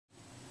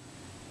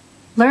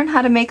Learn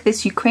how to make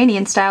this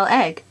Ukrainian-style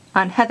egg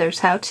on Heather's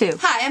How To.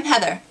 Hi, I'm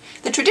Heather.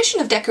 The tradition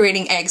of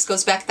decorating eggs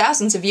goes back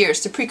thousands of years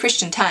to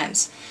pre-Christian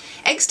times.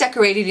 Eggs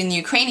decorated in the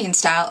Ukrainian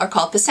style are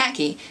called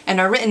pisaki and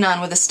are written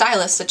on with a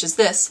stylus such as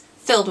this,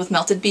 filled with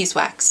melted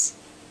beeswax.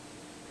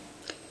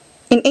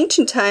 In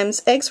ancient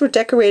times, eggs were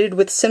decorated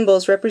with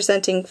symbols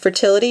representing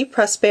fertility,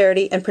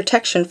 prosperity, and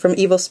protection from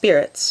evil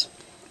spirits.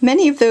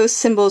 Many of those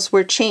symbols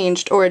were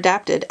changed or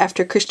adapted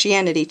after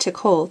Christianity took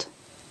hold.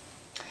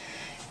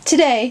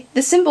 Today,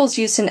 the symbols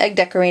used in egg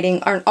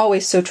decorating aren't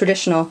always so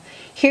traditional.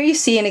 Here you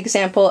see an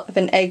example of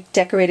an egg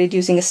decorated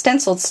using a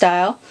stenciled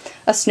style,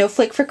 a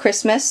snowflake for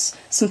Christmas,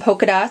 some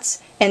polka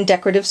dots, and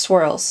decorative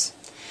swirls.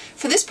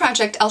 For this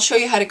project, I'll show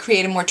you how to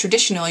create a more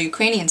traditional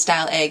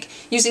Ukrainian-style egg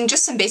using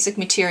just some basic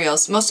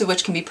materials, most of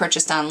which can be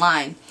purchased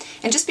online.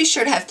 And just be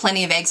sure to have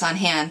plenty of eggs on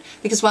hand,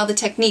 because while the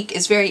technique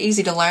is very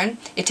easy to learn,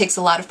 it takes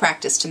a lot of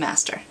practice to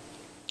master.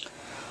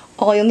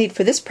 All you'll need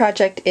for this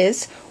project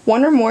is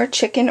 1 or more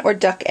chicken or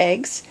duck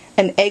eggs,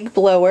 an egg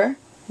blower,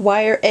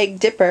 wire egg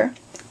dipper,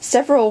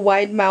 several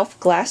wide-mouth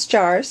glass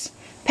jars,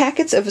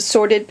 packets of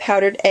assorted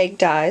powdered egg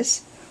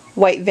dyes,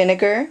 white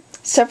vinegar,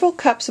 several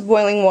cups of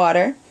boiling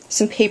water,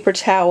 some paper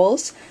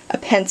towels, a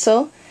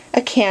pencil,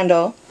 a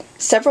candle,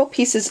 several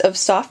pieces of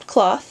soft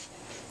cloth,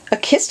 a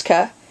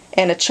kistka,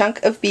 and a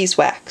chunk of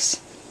beeswax.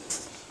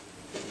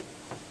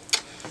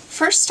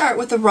 First, start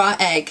with a raw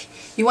egg.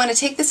 You want to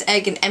take this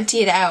egg and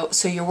empty it out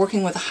so you're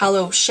working with a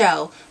hollow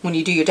shell when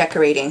you do your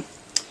decorating.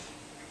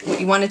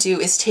 What you want to do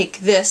is take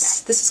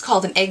this is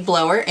called an egg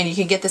blower, and you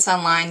can get this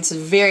online. It's a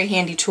very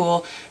handy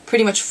tool,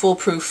 pretty much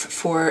foolproof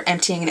for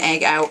emptying an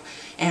egg out.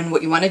 And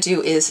what you want to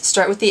do is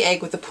start with the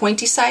egg with the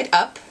pointy side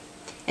up,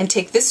 and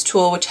take this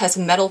tool, which has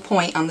a metal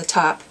point on the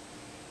top,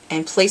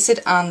 and place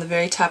it on the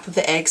very top of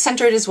the egg.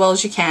 Center it as well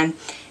as you can,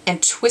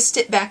 and twist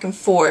it back and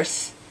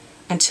forth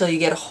until you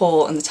get a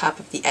hole in the top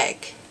of the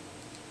egg.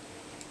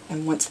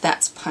 And once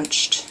that's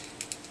punched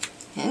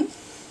in,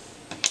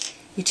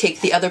 you take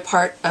the other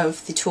part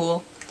of the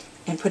tool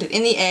and put it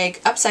in the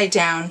egg upside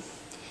down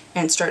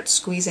and start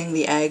squeezing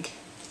the egg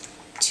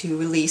to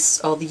release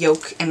all the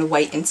yolk and the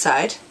white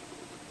inside.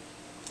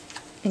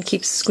 And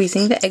keep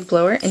squeezing the egg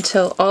blower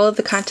until all of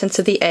the contents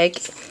of the egg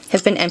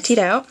have been emptied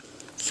out.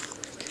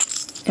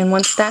 And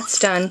once that's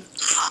done,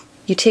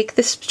 you take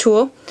this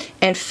tool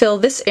and fill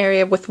this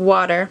area with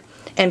water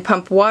and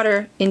pump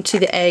water into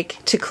the egg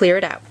to clear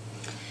it out.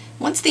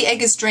 Once the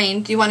egg is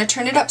drained, you want to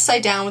turn it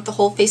upside down with the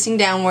hole facing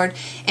downward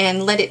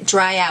and let it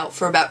dry out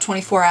for about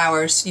 24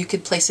 hours. You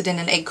could place it in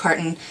an egg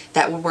carton.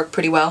 That would work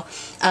pretty well.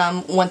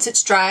 Once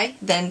it's dry,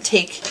 then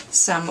take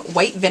some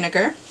white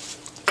vinegar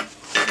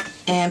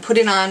and put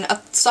it on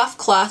a soft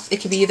cloth.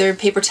 It could be either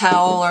paper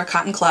towel or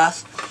cotton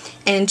cloth,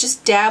 and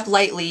just dab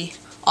lightly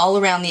all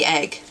around the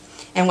egg.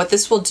 And what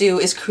this will do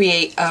is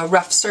create a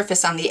rough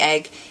surface on the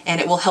egg, and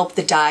it will help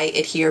the dye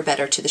adhere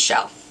better to the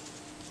shell.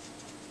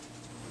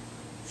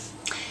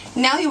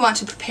 Now you want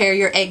to prepare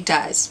your egg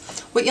dyes.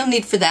 What you'll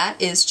need for that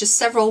is just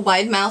several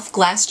wide-mouth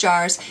glass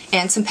jars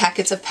and some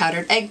packets of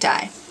powdered egg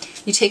dye.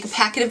 You take a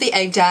packet of the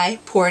egg dye,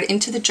 pour it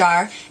into the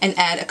jar, and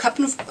add a cup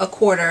and a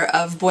quarter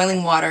of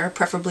boiling water,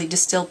 preferably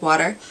distilled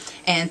water,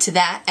 and to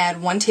that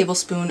add 1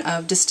 tablespoon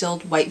of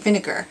distilled white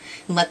vinegar,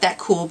 and let that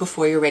cool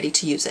before you're ready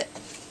to use it.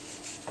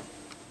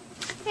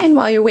 And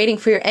while you're waiting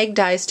for your egg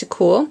dyes to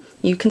cool,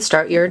 you can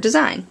start your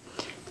design.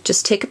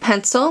 Just take a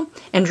pencil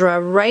and draw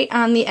right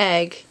on the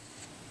egg.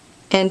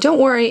 And don't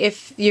worry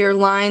if your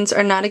lines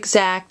are not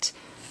exact.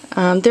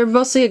 They're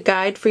mostly a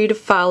guide for you to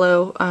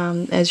follow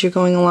as you're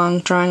going along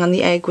drawing on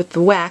the egg with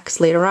the wax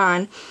later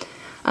on.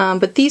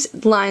 But these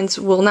lines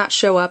will not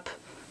show up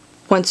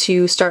once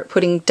you start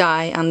putting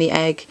dye on the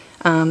egg.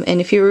 And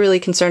if you're really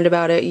concerned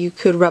about it, you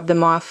could rub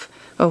them off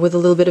with a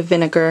little bit of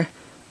vinegar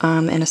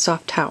and a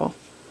soft towel.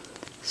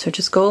 So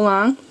just go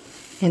along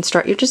and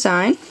start your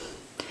design.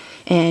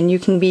 And you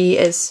can be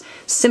as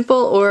simple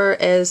or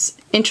as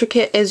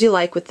intricate as you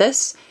like with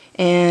this.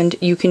 And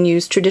you can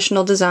use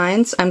traditional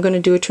designs. I'm going to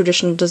do a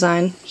traditional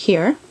design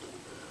here.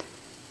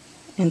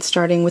 And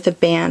starting with a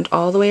band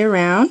all the way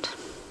around.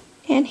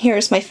 And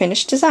here's my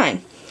finished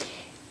design.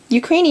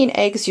 Ukrainian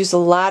eggs use a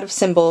lot of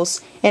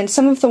symbols, and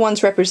some of the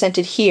ones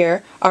represented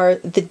here are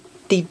the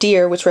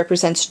deer, which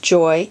represents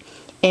joy,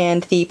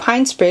 and the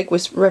pine sprig,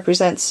 which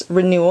represents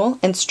renewal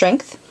and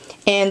strength,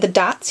 and the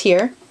dots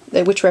here,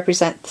 which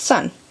represent the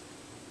sun.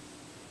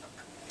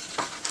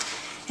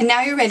 And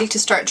now you're ready to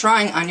start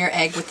drawing on your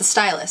egg with the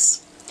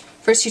stylus.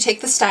 First you take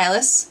the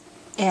stylus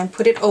and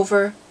put it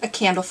over a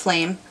candle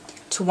flame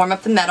to warm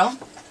up the metal.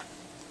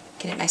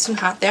 Get it nice and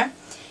hot there.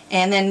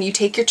 And then you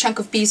take your chunk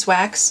of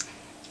beeswax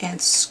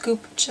and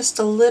scoop just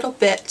a little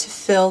bit to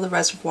fill the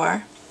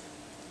reservoir.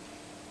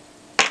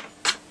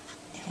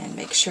 And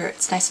make sure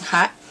it's nice and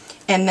hot.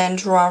 And then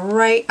draw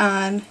right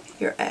on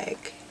your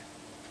egg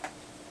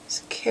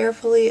as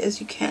carefully as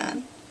you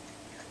can.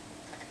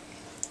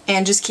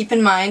 And just keep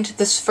in mind,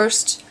 this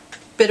first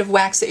bit of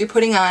wax that you're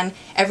putting on,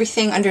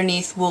 everything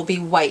underneath will be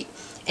white.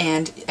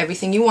 And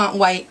everything you want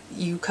white,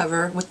 you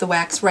cover with the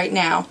wax right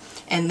now.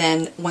 And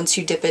then once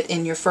you dip it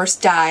in your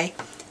first dye,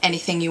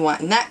 anything you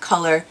want in that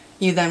color,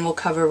 you then will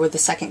cover with the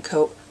second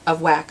coat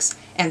of wax,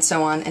 and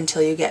so on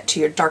until you get to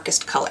your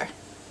darkest color.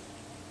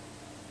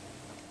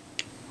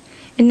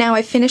 And now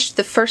I finished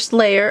the first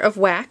layer of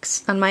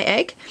wax on my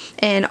egg,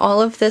 and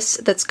all of this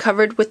that's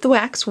covered with the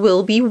wax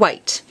will be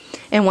white.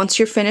 And once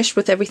you're finished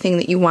with everything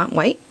that you want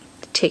white,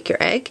 take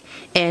your egg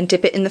and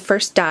dip it in the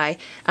first dye.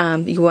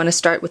 You want to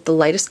start with the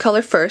lightest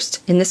color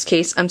first. In this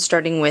case, I'm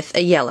starting with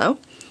a yellow.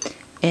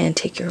 And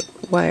take your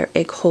wire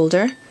egg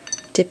holder,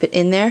 dip it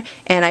in there,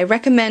 and I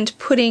recommend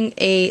putting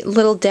a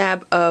little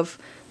dab of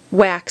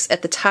wax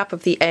at the top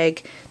of the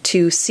egg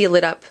to seal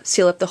up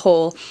the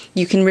hole.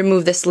 You can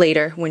remove this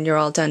later when you're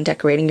all done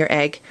decorating your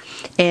egg.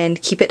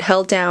 And keep it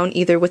held down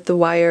either with the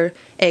wire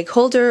egg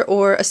holder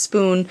or a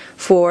spoon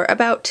for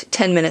about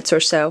 10 minutes or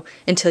so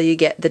until you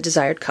get the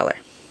desired color.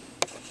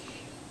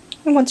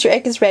 And once your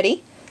egg is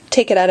ready,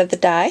 take it out of the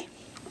dye,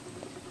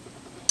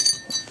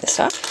 this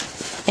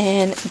off,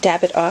 and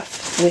dab it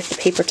off with a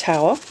paper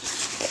towel.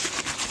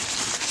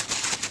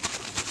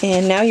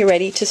 And now you're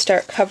ready to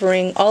start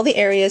covering all the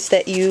areas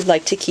that you'd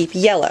like to keep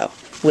yellow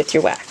with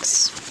your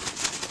wax.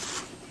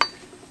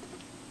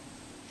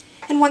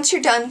 And once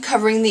you're done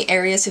covering the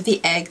areas of the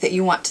egg that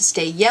you want to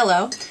stay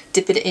yellow,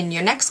 dip it in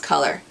your next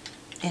color.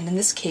 And in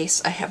this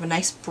case, I have a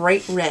nice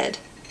bright red.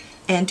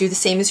 And do the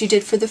same as you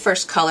did for the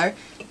first color.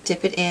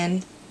 Dip it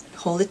in,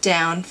 hold it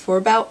down for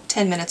about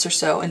 10 minutes or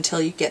so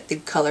until you get the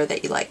color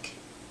that you like.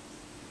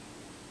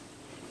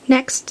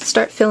 Next,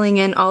 start filling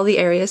in all the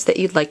areas that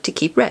you'd like to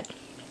keep red.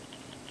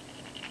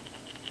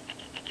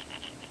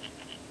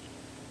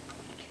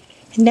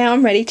 And now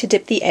I'm ready to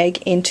dip the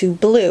egg into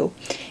blue.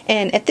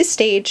 And at this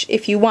stage,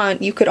 if you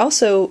want, you could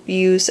also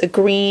use a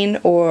green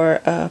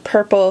or a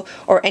purple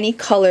or any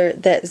color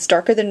that's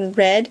darker than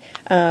red,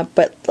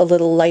 but a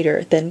little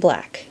lighter than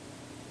black.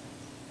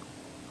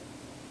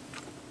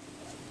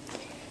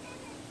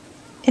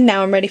 And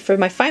now I'm ready for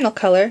my final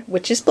color,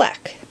 which is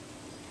black.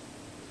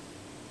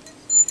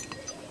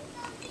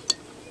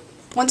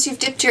 Once you've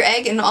dipped your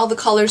egg in all the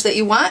colors that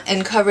you want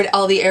and covered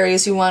all the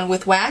areas you want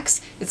with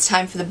wax, it's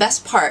time for the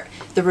best part,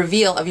 the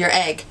reveal of your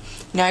egg.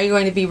 Now you're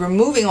going to be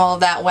removing all of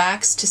that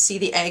wax to see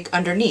the egg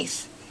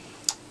underneath.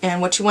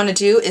 And what you want to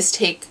do is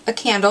take a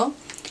candle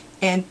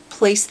and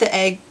place the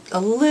egg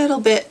a little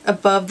bit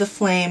above the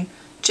flame,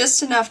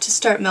 just enough to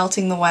start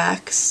melting the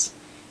wax.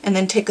 And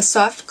then take a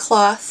soft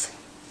cloth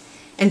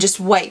and just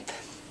wipe.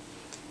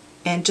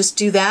 And just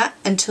do that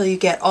until you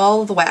get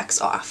all the wax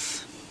off.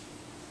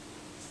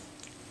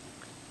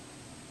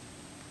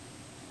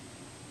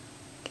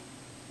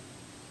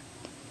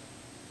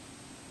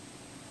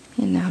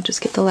 And now just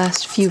get the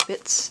last few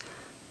bits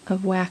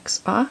of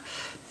wax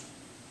off.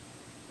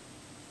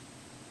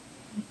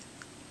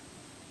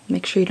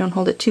 Make sure you don't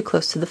hold it too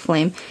close to the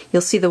flame.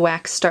 You'll see the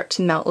wax start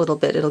to melt a little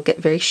bit. It'll get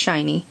very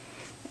shiny.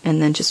 And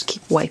then just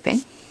keep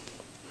wiping.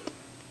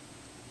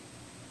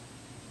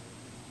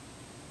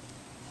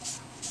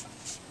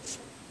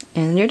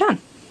 And you're done.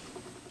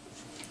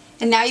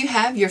 And now you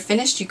have your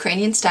finished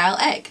Ukrainian style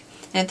egg.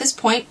 And at this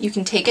point you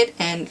can take it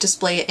and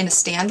display it in a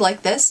stand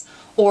like this,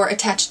 or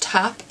attach a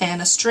top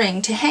and a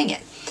string to hang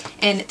it.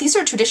 And these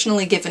are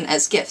traditionally given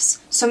as gifts,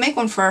 so make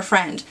one for a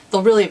friend.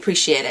 They'll really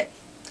appreciate it.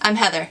 I'm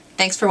Heather.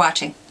 Thanks for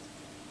watching.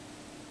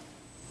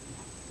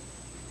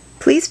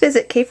 Please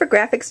visit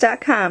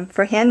kforgraphics.com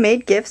for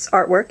handmade gifts,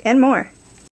 artwork, and more.